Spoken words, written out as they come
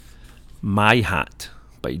My Hat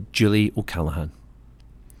by Julie O'Callaghan.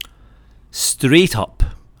 Straight up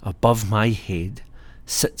above my head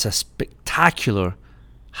sits a spectacular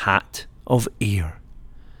hat of air.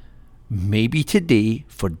 Maybe today,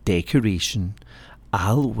 for decoration,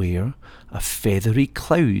 I'll wear a feathery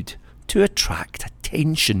cloud to attract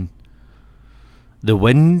attention. The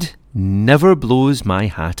wind never blows my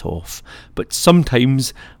hat off, but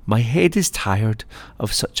sometimes my head is tired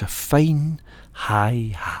of such a fine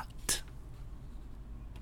high hat.